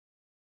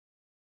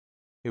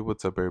Hey,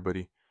 what's up,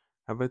 everybody?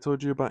 Have I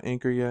told you about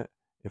Anchor yet?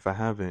 If I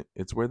haven't,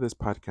 it's where this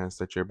podcast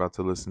that you're about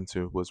to listen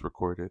to was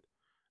recorded.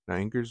 Now,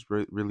 Anchor's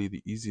really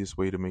the easiest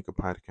way to make a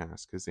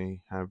podcast because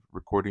they have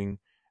recording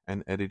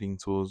and editing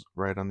tools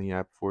right on the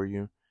app for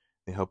you.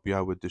 They help you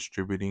out with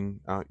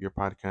distributing out your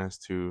podcast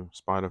to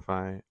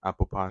Spotify,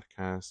 Apple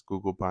Podcasts,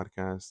 Google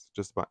Podcasts,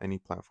 just about any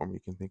platform you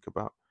can think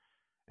about.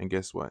 And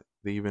guess what?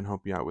 They even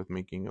help you out with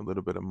making a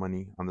little bit of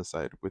money on the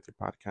side with your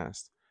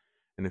podcast.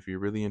 And if you're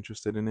really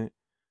interested in it,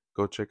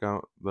 go check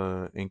out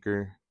the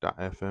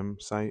anchor.fm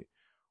site,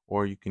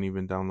 or you can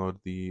even download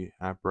the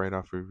app right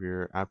off of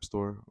your App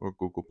Store or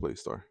Google Play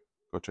Store.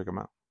 Go check them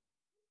out.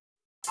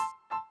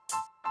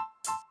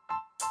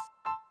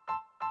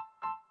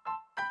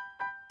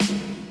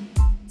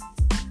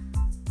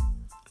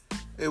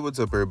 Hey, what's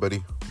up,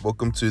 everybody?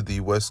 Welcome to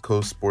the West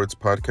Coast Sports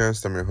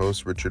Podcast. I'm your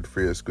host, Richard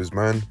Frias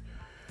Guzman.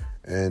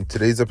 And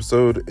today's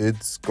episode,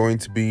 it's going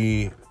to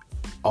be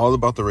all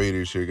about the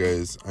Raiders here,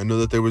 guys. I know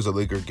that there was a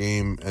Laker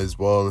game as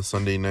well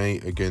Sunday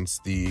night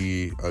against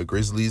the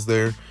Grizzlies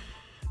there.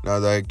 Now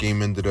that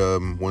game ended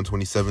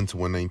 127 to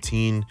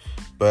 119,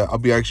 but I'll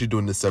be actually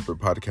doing a separate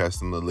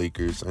podcast on the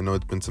Lakers. I know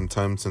it's been some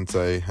time since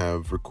I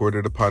have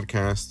recorded a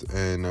podcast,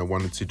 and I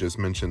wanted to just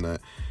mention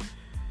that,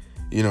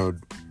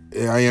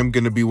 I am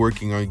going to be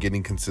working on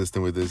getting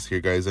consistent with this here,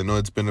 guys. I know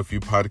it's been a few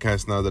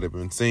podcasts now that I've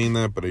been saying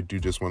that, but I do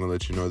just want to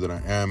let you know that I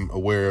am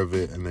aware of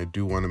it, and I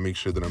do want to make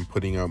sure that I'm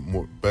putting out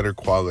better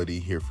quality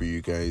here for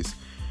you guys.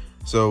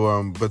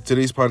 So, but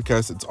today's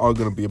podcast, it's all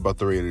going to be about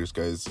the Raiders,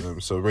 guys.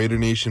 So Raider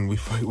Nation,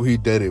 we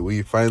did it.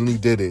 We finally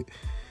did it.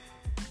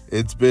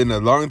 It's been a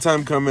long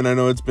time coming. I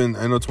know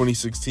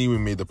 2016 we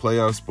made the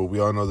playoffs, but we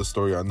all know the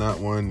story on that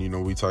one.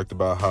 We talked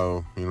about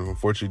how,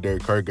 unfortunately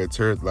Derek Carr gets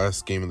hurt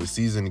last game of the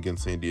season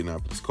against the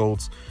Indianapolis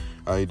Colts.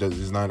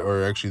 He's not,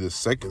 or actually the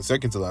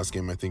second to last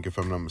game, I think, if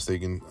I'm not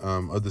mistaken,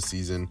 of the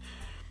season.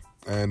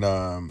 And,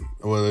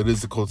 it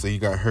is the Colts that he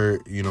got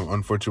hurt.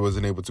 Unfortunately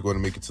wasn't able to go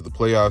and make it to the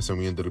playoffs, and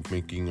we ended up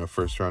making a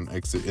first-round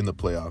exit in the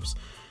playoffs.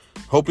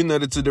 Hoping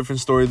that it's a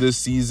different story this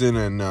season,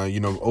 and,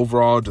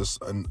 overall,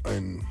 just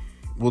and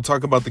we'll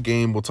talk about the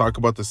game. We'll talk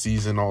about the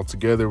season all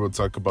together. We'll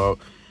talk about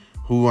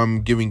who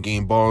I'm giving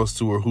game balls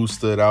to or who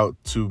stood out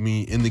to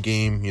me in the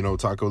game.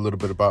 Talk a little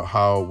bit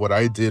about what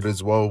I did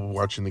as well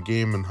watching the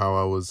game and how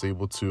I was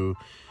able to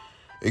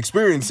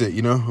experience it,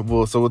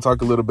 So we'll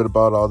talk a little bit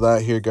about all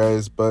that here,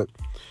 guys. But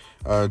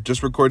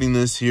just recording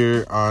this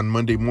here on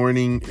Monday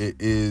morning. It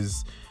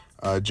is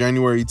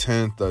January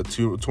 10th,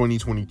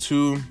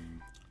 2022.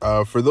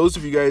 For those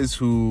of you guys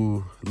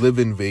who live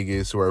in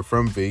Vegas or are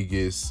from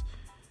Vegas,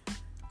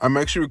 I'm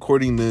actually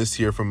recording this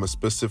here from a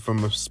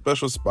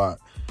special spot.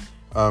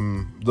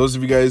 Those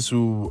of you guys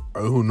who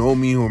know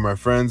me, who are my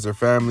friends or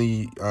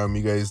family,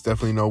 you guys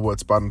definitely know what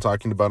spot I'm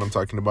talking about. I'm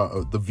talking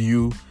about the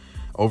View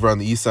over on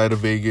the east side of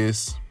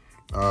Vegas.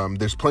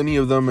 There's plenty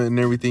of them and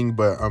everything,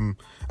 but I'm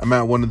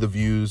at one of the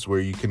views where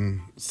you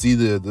can see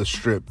the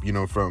strip,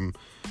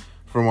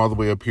 from all the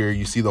way up here.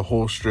 You see the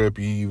whole strip.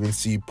 You even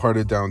see part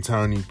of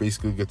downtown. You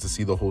basically get to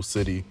see the whole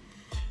city.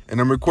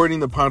 And I'm recording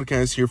the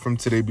podcast here from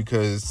today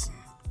because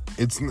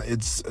it's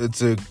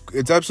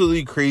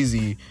absolutely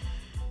crazy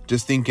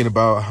just thinking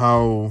about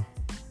how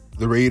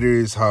the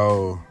Raiders,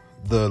 how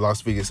the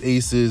Las Vegas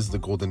Aces, the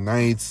Golden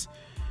Knights,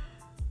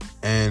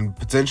 and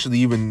potentially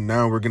even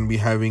now we're going to be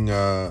having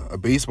a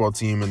baseball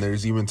team, and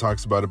there's even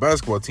talks about a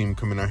basketball team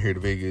coming out here to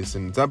Vegas.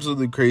 And it's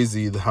absolutely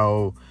crazy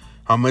how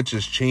much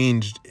has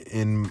changed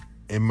in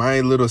my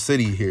little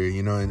city here,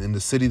 in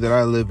the city that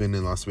I live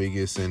in Las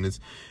Vegas. And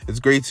it's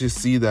great to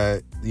see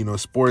that,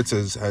 sports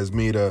has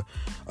made a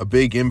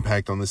big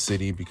impact on the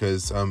city,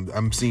 because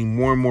I'm seeing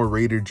more and more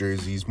Raider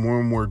jerseys,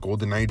 more and more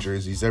Golden Knight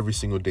jerseys every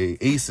single day,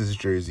 Aces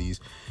jerseys,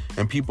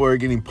 and people are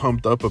getting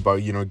pumped up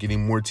about,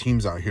 getting more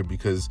teams out here,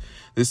 because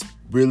this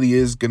really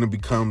is going to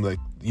become like,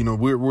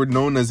 we're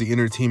known as the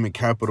entertainment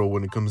capital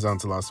when it comes down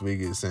to Las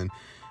Vegas.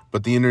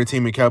 But the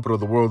entertainment capital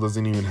of the world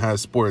doesn't even have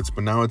sports.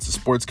 But now it's the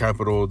sports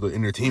capital, the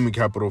entertainment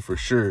capital for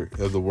sure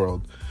of the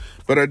world.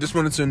 But I just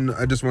wanted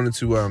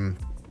to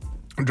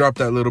drop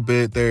that little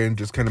bit there and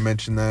just kind of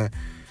mention that.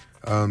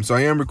 So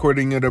I am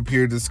recording it up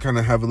here, just kind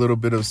of have a little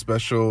bit of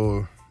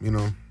special,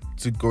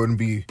 to go and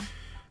be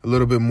a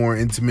little bit more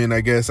intimate,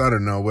 I guess. I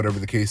don't know, whatever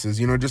the case is,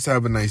 just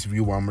have a nice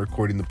view while I'm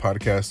recording the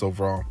podcast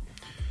overall.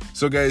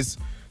 So guys,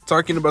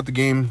 talking about the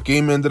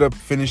game ended up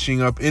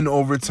finishing up in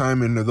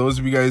overtime. And those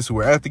of you guys who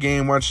were at the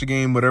game, watched the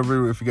game,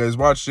 whatever, if you guys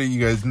watched it, you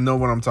guys know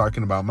what I'm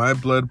talking about. My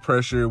blood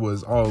pressure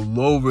was all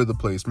over the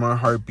place. My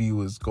heartbeat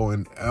was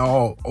going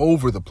all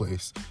over the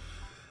place.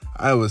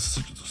 I was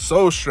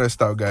so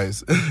stressed out,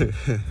 guys.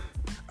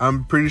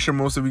 I'm pretty sure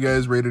most of you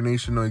guys, Raider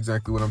Nation, know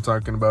exactly what I'm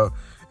talking about.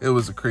 It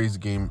was a crazy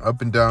game,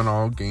 up and down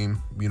all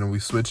game. We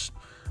switched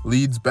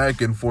leads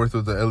back and forth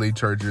with the LA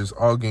Chargers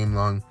all game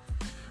long.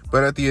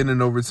 But at the end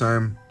in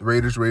overtime, the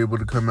Raiders were able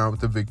to come out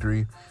with a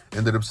victory,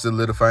 ended up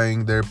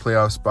solidifying their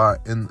playoff spot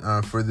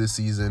for this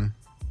season,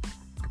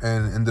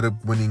 and ended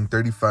up winning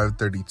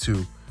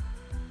 35-32.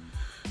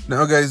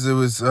 Now, guys, it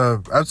was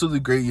absolutely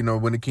great.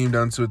 When it came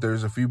down to it,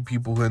 there's a few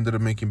people who ended up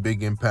making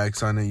big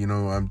impacts on it.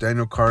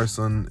 Daniel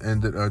Carlson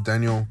ended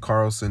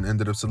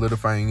up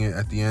solidifying it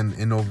at the end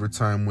in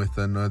overtime with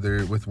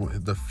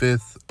the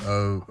fifth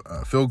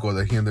field goal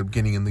that he ended up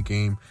getting in the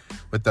game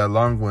with that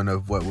long one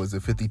of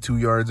 52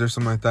 yards or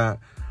something like that.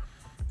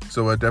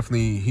 So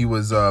definitely he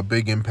was a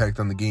big impact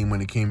on the game when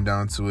it came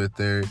down to it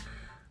there.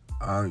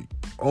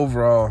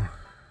 Overall,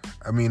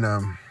 I mean,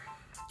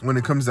 when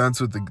it comes down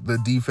to it, the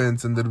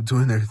defense ended up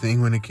doing their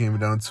thing when it came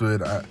down to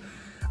it.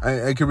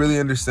 I could really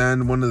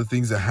understand one of the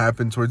things that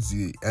happened towards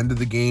the end of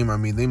the game. I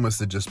mean, they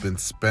must have just been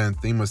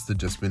spent. They must have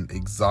just been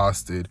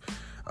exhausted.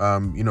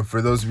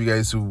 For those of you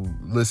guys who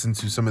listen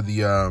to some of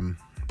the,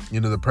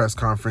 the press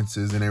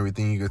conferences and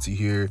everything, you get to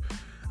hear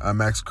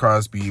Max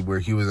Crosby, where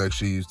he was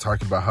actually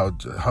talking about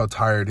how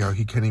tired, how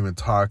he can't even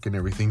talk and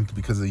everything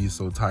because he's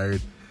so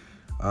tired.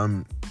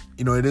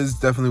 It is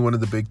definitely one of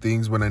the big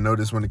things when I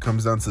notice when it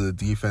comes down to the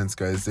defense,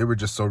 guys, they were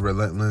just so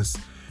relentless.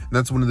 And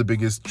that's one of the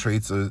biggest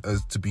traits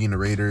as to being a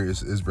Raider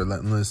is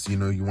relentless.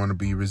 You want to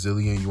be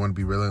resilient. You want to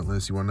be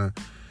relentless. You want to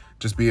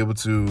just be able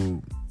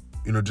to,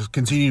 just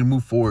continue to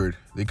move forward.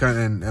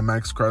 And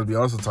Max Crosby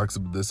also talks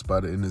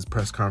about it in his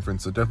press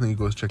conference. So definitely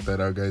go check that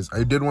out, guys.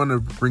 I did want to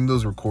bring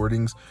those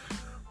recordings,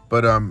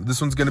 but this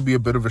one's going to be a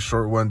bit of a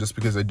short one just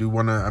because I do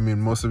want to,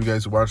 most of you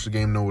guys who watch the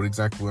game know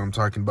exactly what I'm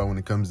talking about when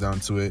it comes down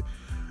to it.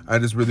 I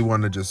just really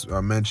want to just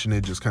mention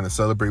it, just kind of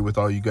celebrate with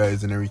all you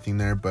guys and everything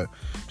there, but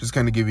just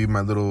kind of give you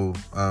my little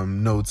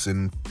notes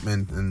and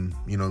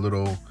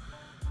little,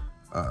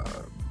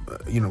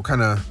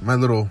 kind of my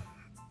little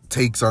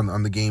takes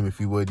on the game, if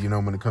you would,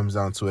 when it comes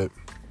down to it.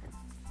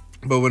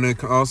 But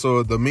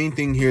the main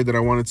thing here that I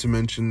wanted to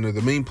mention, or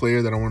the main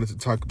player that I wanted to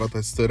talk about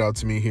that stood out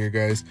to me here,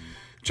 guys,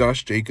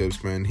 Josh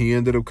Jacobs, man. He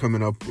ended up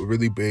coming up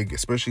really big,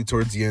 especially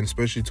towards the end,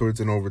 especially towards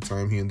an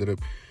overtime. He ended up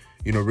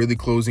really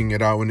closing it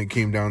out when it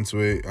came down to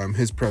it.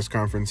 His press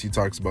conference, he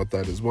talks about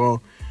that as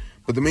well.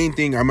 But the main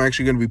thing, I'm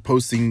actually going to be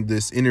posting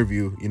this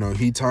interview.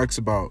 He talks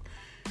about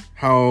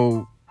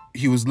how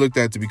he was looked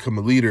at to become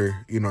a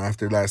leader,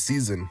 after last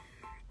season.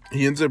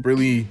 He ends up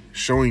really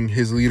showing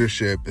his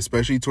leadership,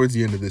 especially towards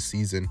the end of this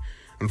season.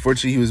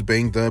 Unfortunately, he was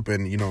banged up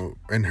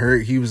and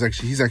hurt. He's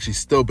actually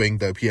still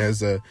banged up. He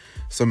has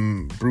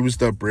some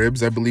bruised up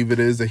ribs, I believe it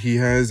is, that he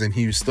has, and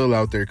he was still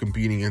out there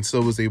competing and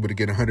still was able to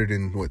get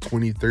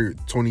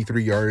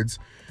 23 yards.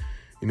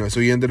 So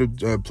he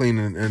ended up playing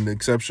an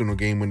exceptional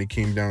game when it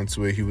came down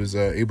to it. He was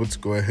able to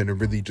go ahead and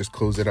really just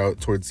close it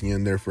out towards the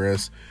end there for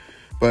us.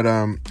 But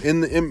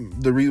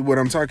what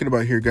I'm talking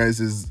about here, guys,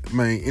 is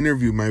my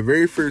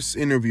very first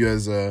interview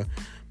as a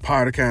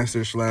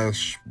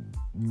podcaster /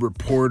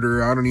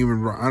 reporter. I don't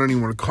even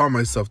want to call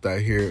myself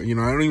that here.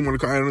 I don't even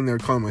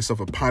call myself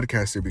a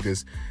podcaster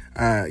because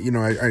I'm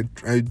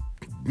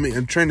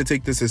trying to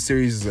take this as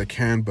serious as I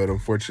can, but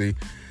unfortunately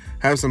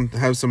have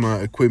some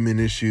equipment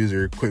issues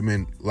or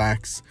equipment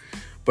lacks.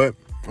 But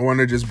I want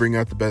to just bring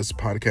out the best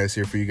podcast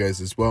here for you guys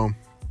as well.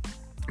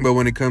 But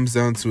when it comes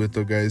down to it,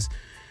 though, guys,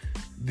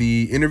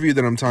 the interview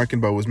that I'm talking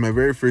about was my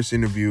very first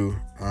interview.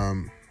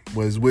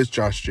 Was with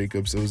Josh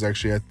Jacobs. It was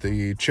actually at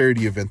the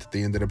charity event that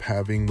they ended up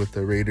having with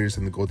the Raiders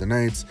and the Golden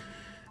Knights.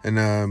 And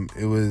I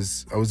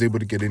was able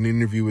to get an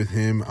interview with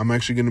him. I'm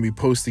actually going to be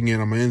posting it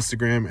on my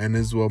Instagram and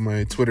as well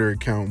my Twitter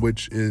account,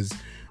 which is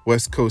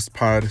West Coast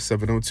Pod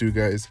 702,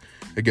 guys.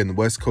 Again, the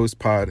West Coast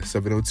Pod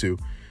 702.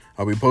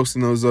 I'll be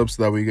posting those up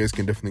so that way you guys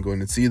can definitely go in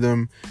and see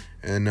them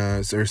and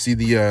see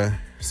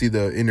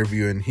the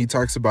interview. And he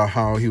talks about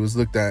how he was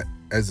looked at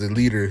as a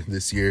leader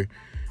this year.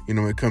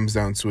 It comes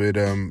down to it,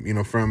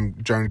 from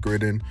John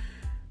Gruden.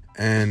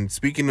 And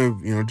speaking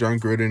of, John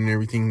Gruden and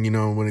everything,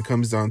 when it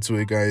comes down to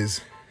it,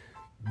 guys,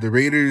 the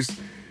Raiders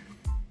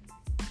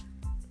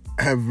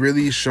have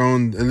really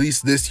shown, at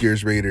least this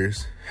year's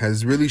Raiders,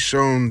 has really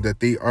shown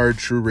that they are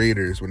true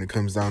Raiders when it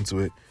comes down to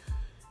it.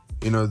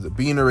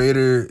 Being a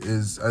Raider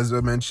is, as I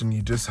mentioned,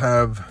 you just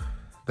have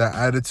that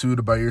attitude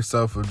about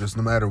yourself of just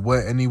no matter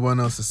what anyone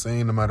else is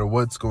saying, no matter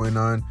what's going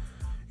on,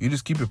 you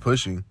just keep it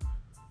pushing.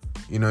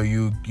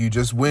 You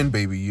just win,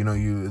 baby.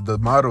 The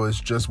motto is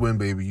just win,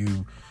 baby.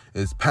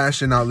 It's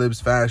passion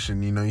outlives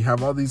fashion. You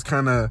have all these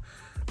kind of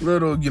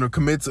little,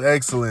 commit to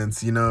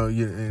excellence.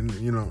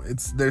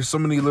 There's so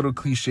many little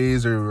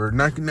cliches or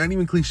not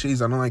even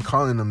cliches. I don't like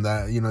calling them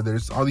that.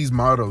 There's all these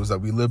mottos that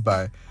we live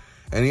by.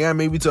 And yeah,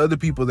 maybe to other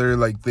people they're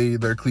like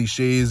they're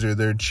cliches or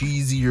they're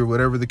cheesy or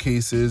whatever the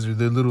case is, or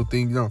their little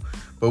thing,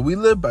 But we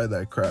live by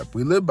that crap.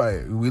 We live by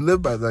it.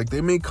 Like, they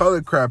may call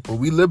it crap, but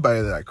we live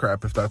by that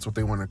crap if that's what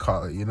they want to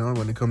call it,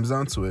 when it comes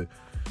down to it.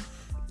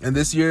 And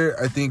this year,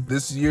 I think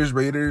this year's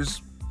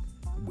Raiders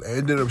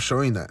ended up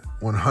showing that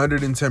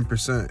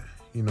 110%.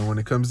 When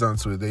it comes down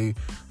to it, they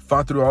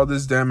fought through all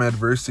this damn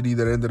adversity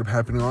that ended up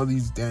happening, all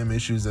these damn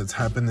issues that's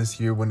happened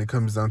this year when it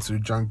comes down to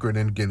John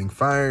Gruden getting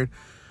fired.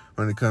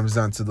 When it comes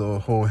down to the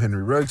whole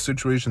Henry Ruggs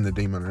situation, the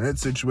Damon Arnett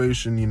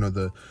situation,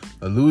 the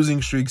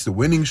losing streaks, the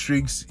winning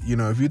streaks,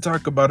 if you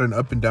talk about an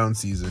up and down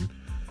season,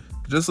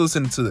 just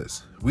listen to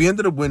this. We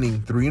ended up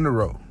winning 3 in a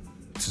row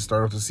to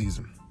start off the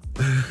season.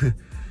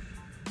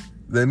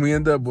 Then we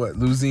end up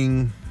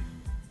losing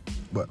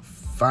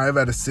 5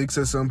 out of 6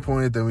 at some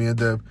point. Then we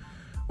end up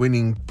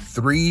winning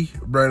 3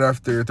 right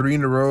after 3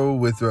 in a row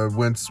with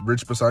once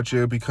Rich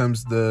Bisaccia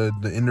becomes the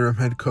interim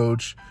head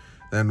coach.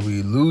 Then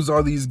we lose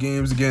all these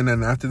games again,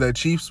 and after that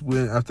Chiefs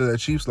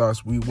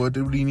loss, what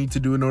did we need to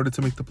do in order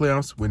to make the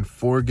playoffs? Win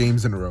 4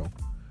 games in a row.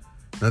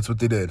 That's what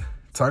they did.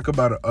 Talk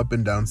about an up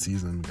and down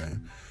season, guy.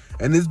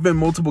 And there's been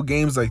multiple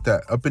games like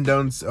that, up and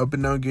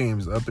down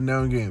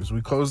games.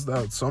 We closed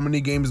out so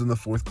many games in the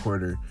fourth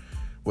quarter.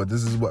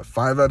 This is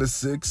 5 out of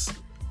 6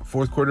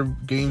 fourth quarter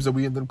games that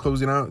we ended up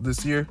closing out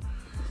this year.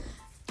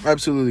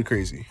 Absolutely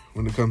crazy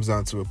when it comes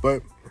down to it.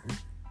 But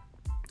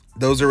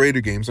those are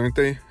Raider games, aren't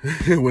they?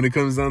 When it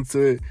comes down to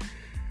it,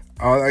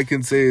 all I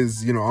can say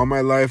is, all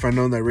my life I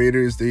know that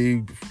Raiders,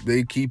 they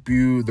keep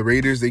you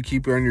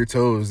on your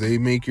toes. They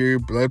make your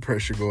blood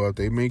pressure go up.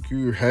 They make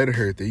your head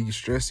hurt. They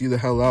stress you the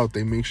hell out.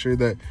 They make sure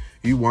that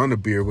you want a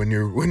beer when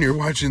you're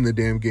watching the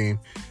damn game.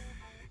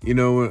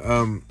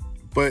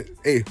 But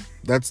hey,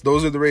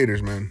 those are the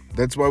Raiders, man.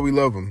 That's why we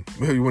love them.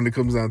 When it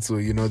comes down to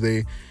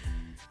it,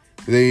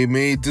 they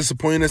may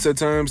disappoint us at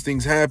times.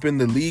 Things happen.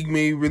 The league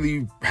may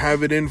really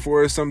have it in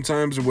for us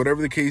sometimes, or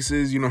whatever the case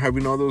is,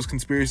 having all those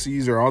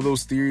conspiracies or all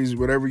those theories,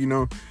 whatever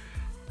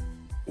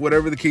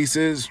the case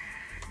is.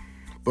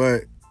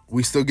 But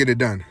we still get it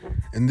done.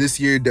 And this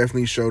year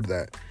definitely showed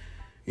that.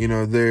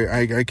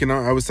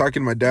 I was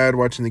talking to my dad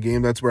watching the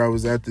game. That's where I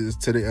was at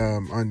today.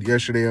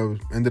 Yesterday, I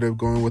ended up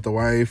going with the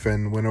wife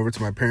and went over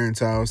to my parents'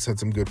 house, had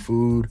some good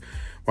food,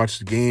 watched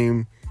the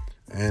game.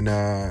 And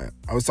I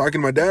was talking to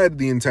my dad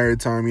the entire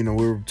time. We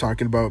were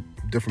talking about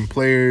different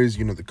players,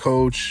 the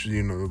coach,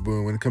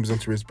 when it comes down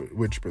to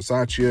Rich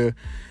Bisaccia.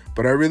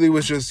 But I really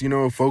was just,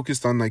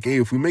 focused on hey,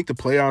 if we make the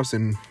playoffs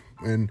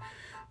and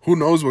who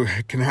knows what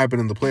can happen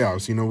in the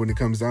playoffs, when it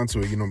comes down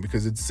to it,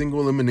 because it's single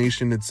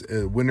elimination. It's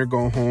win or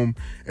go home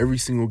every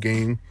single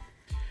game.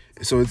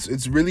 So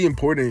it's really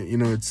important,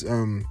 it's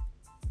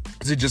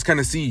to just kind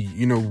of see,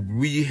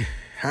 we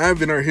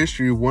have in our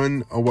history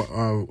won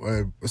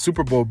a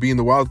Super Bowl being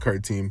the wild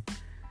card team.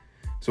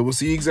 So we'll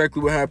see exactly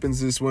what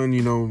happens this one,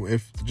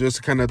 if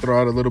just kind of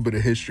throw out a little bit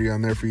of history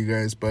on there for you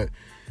guys. But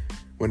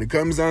when it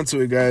comes down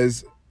to it,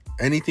 guys,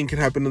 anything can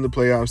happen in the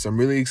playoffs. I'm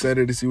really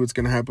excited to see what's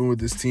going to happen with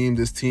this team.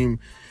 This team,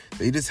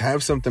 they just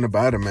have something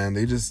about them, man.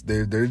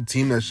 They're a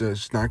team that's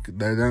just not,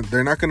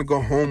 they're not going to go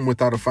home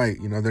without a fight.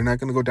 They're not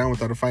going to go down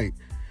without a fight.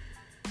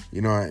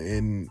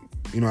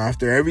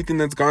 After everything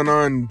that's gone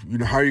on,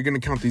 how are you going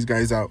to count these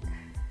guys out?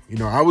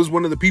 I was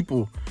one of those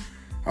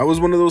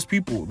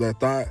people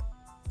that thought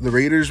the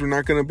Raiders were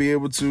not going to be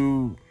able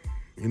to,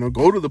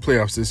 go to the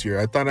playoffs this year.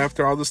 I thought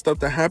after all the stuff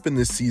that happened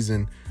this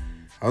season,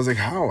 I was like,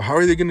 how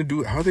are they going to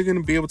do it? How are they going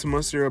to be able to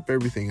muster up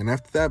everything? And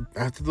after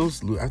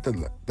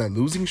that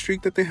losing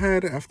streak that they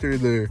had, after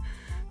the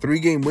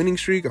 3-game winning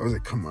streak, I was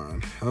like, come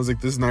on. I was like,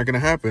 this is not going to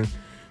happen.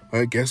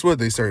 But guess what?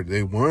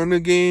 They won a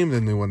game,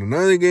 then they won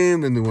another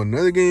game, then they won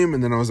another game.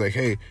 And then I was like,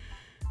 hey,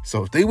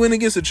 so if they win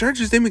against the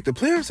Chargers, they make the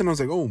playoffs. And I was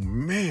like, oh,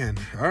 man.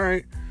 All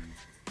right.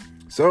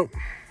 So,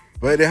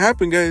 but it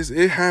happened, guys.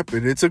 It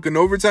happened. It took an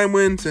overtime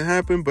win to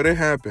happen, but it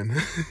happened.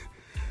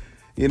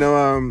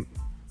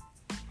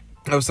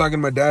 I was talking to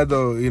my dad,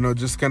 though,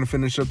 just kind of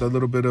finish up that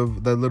little bit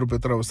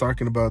that I was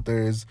talking about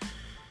there is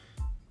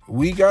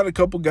we got a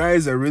couple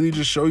guys that really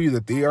just show you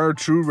that they are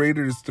true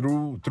Raiders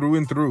through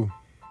and through.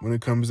 When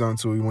it comes down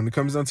to it, when it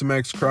comes down to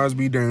Max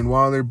Crosby, Darren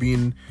Waller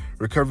being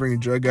recovering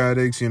drug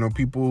addicts,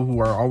 people who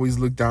are always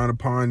looked down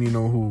upon,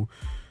 who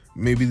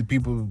maybe the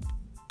people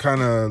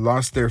kind of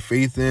lost their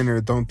faith in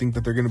or don't think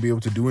that they're going to be able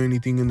to do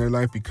anything in their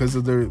life because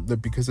of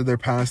their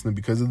past and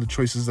because of the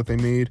choices that they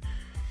made.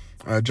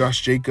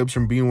 Josh Jacobs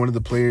from being one of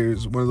those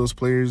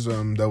players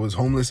that was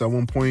homeless at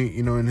one point,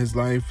 in his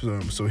life.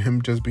 So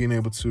him just being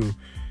able to,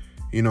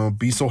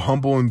 be so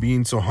humble and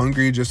being so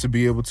hungry just to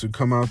be able to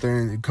come out there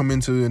and come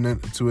into an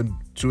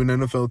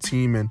NFL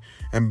team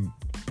and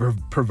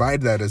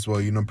provide that as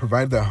well,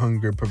 provide that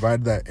hunger,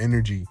 provide that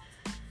energy.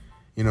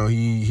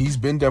 He's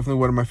been definitely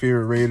one of my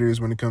favorite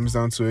Raiders when it comes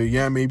down to it.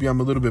 Yeah, maybe I'm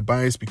a little bit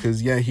biased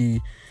because,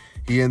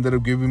 he ended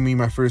up giving me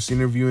my first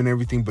interview and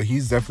everything, but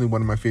he's definitely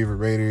one of my favorite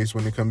Raiders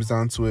when it comes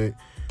down to it.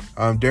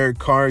 Derek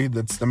Carr,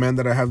 that's the man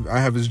that I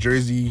have his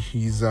jersey.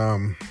 He's,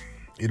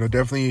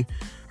 definitely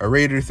a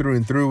Raider through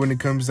and through when it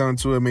comes down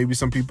to it. Maybe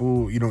some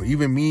people,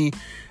 even me,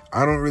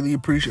 I don't really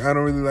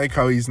like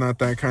how he's not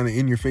that kind of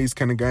in your face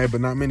kind of guy, but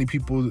not many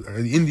people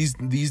in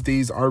these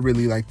days are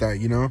really like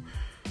that,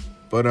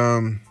 But,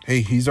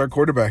 hey, he's our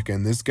quarterback,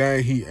 and this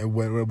guy,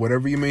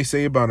 whatever you may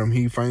say about him,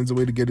 he finds a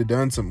way to get it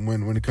done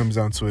when it comes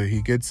down to it.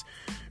 He gets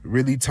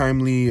really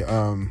timely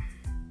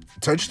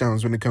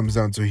touchdowns when it comes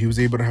down to it. He was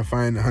able to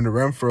find Hunter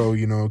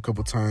Renfrow, a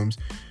couple times.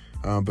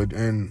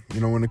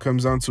 When it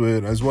comes down to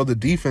it, as well, the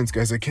defense,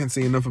 guys, I can't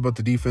say enough about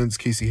the defense.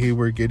 Casey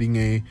Hayward getting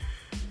an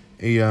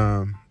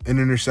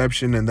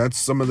interception, and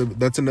that's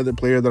another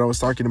player that I was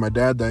talking to my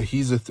dad that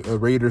he's a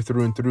Raider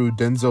through and through.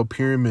 Denzel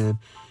Pyramid.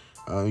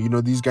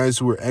 These guys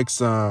who were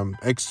ex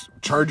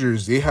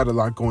Chargers, they had a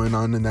lot going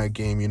on in that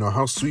game.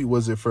 How sweet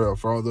was it for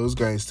all those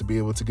guys to be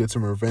able to get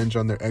some revenge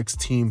on their ex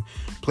team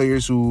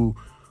players who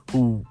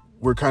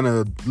were kind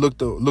of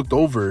looked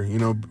over,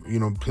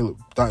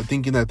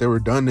 thinking that they were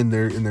done in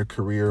their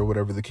career or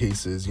whatever the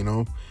case is.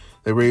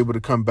 They were able to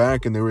come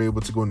back, and they were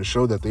able to go and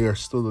show that they are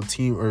still a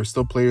team, or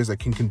still players that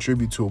can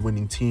contribute to a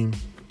winning team.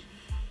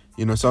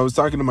 So I was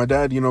talking to my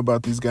dad,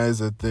 about these guys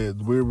that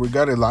we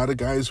got a lot of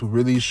guys who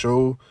really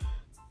show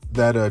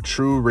that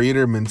true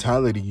Raider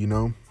mentality,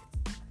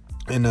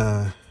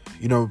 and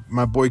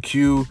my boy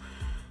Q,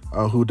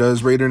 who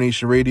does Raider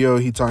Nation Radio,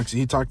 he talked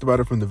about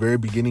it from the very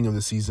beginning of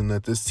the season,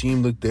 that this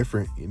team looked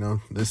different.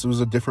 This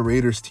was a different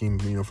Raiders team,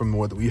 from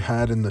what we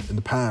had in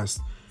the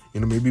past.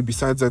 Maybe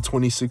besides that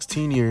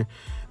 2016 year,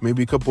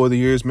 maybe a couple other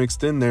years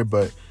mixed in there,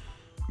 but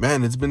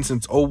man, it's been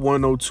since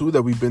 01-02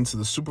 that we've been to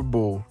the Super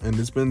Bowl, and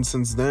it's been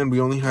since then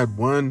we only had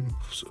one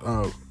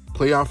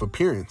playoff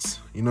appearance.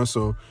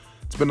 So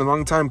it's been a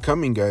long time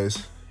coming,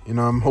 guys.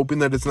 I'm hoping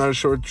that it's not a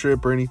short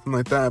trip or anything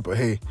like that, but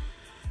hey,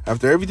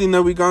 after everything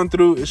that we've gone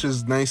through, it's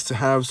just nice to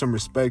have some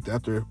respect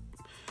after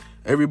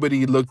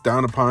everybody looked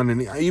down upon,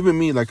 and even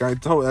me, like I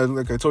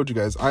told you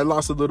guys, I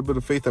lost a little bit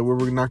of faith that we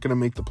were not going to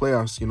make the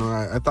playoffs.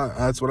 I thought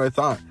that's what I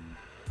thought,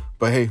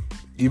 but hey,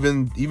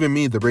 even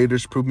me, the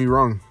Raiders proved me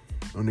wrong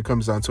when it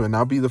comes down to it, and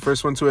I'll be the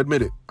first one to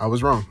admit it. I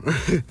was wrong.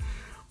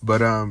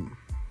 But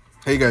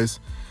hey guys,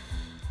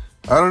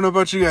 I don't know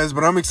about you guys,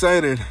 but I'm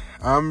excited.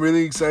 I'm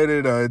really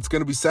excited. It's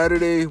gonna be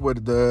Saturday,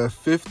 the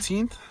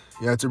 15th?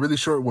 Yeah, it's a really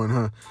short one,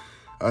 huh?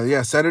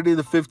 Saturday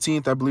the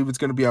 15th. I believe it's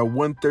gonna be at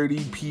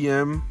 1:30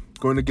 p.m.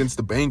 going against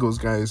the Bengals,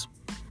 guys.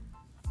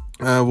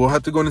 We'll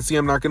have to go and see.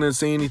 I'm not gonna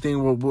say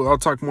anything. I'll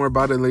talk more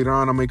about it later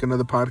on. I'll make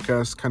another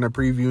podcast kind of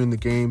previewing the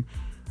game.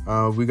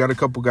 We got a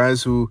couple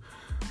guys who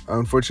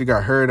unfortunately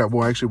got hurt.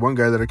 Well, actually one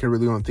guy that I can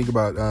really only think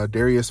about,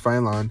 Darius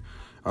Philon,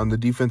 on the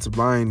defensive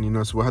line.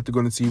 So we'll have to go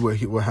and see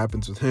what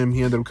happens with him.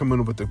 He ended up coming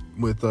up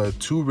with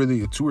two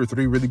or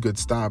three really good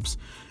stops,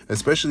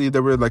 especially they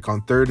were like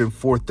on 3rd and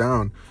 4th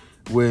down,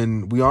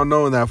 when we all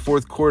know in that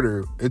 4th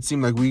quarter it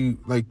seemed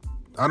like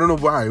I don't know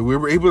why we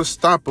were able to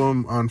stop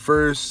them on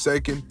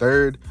 1st, 2nd,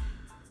 3rd,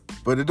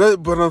 but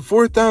on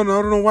 4th down,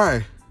 I don't know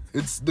why.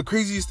 It's the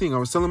craziest thing. I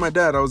was telling my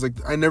dad, I was like,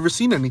 I never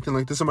seen anything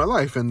like this in my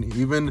life. And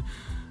even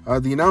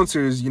the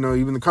announcers,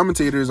 even the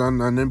commentators on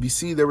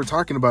NBC, they were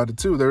talking about it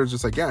too. They were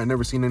just like, yeah, I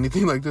never seen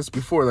anything like this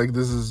before. Like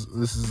this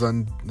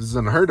is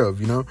unheard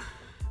of,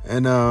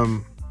 And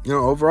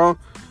overall,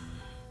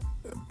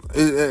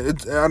 I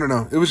don't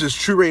know. It was just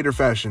true Raider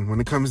fashion when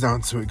it comes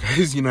down to it,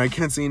 guys. I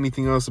can't say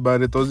anything else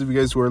about it. Those of you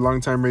guys who are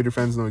longtime Raider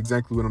fans know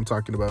exactly what I'm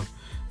talking about.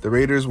 The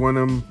Raiders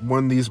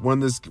won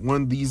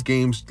these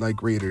games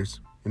like Raiders,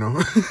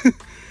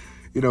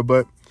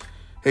 But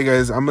hey,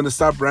 guys, I'm gonna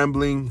stop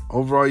rambling.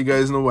 Overall, you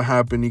guys know what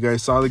happened. You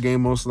guys saw the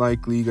game most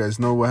likely. You guys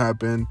know what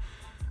happened.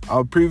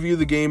 I'll preview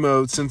the game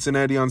of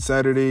Cincinnati on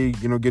Saturday.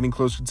 Getting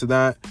closer to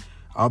that.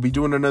 I'll be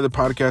doing another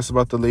podcast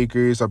about the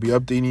Lakers. I'll be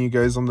updating you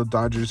guys on the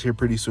Dodgers here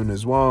pretty soon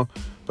as well.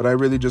 But I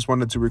really just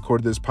wanted to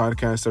record this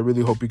podcast. I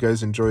really hope you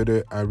guys enjoyed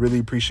it. I really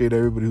appreciate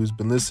everybody who's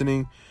been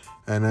listening.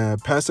 And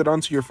pass it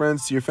on to your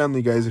friends, to your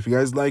family, guys. If you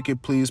guys like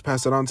it, please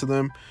pass it on to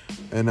them.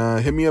 And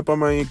hit me up on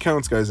my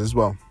accounts, guys, as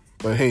well.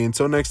 But hey,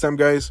 until next time,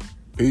 guys,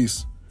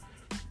 peace.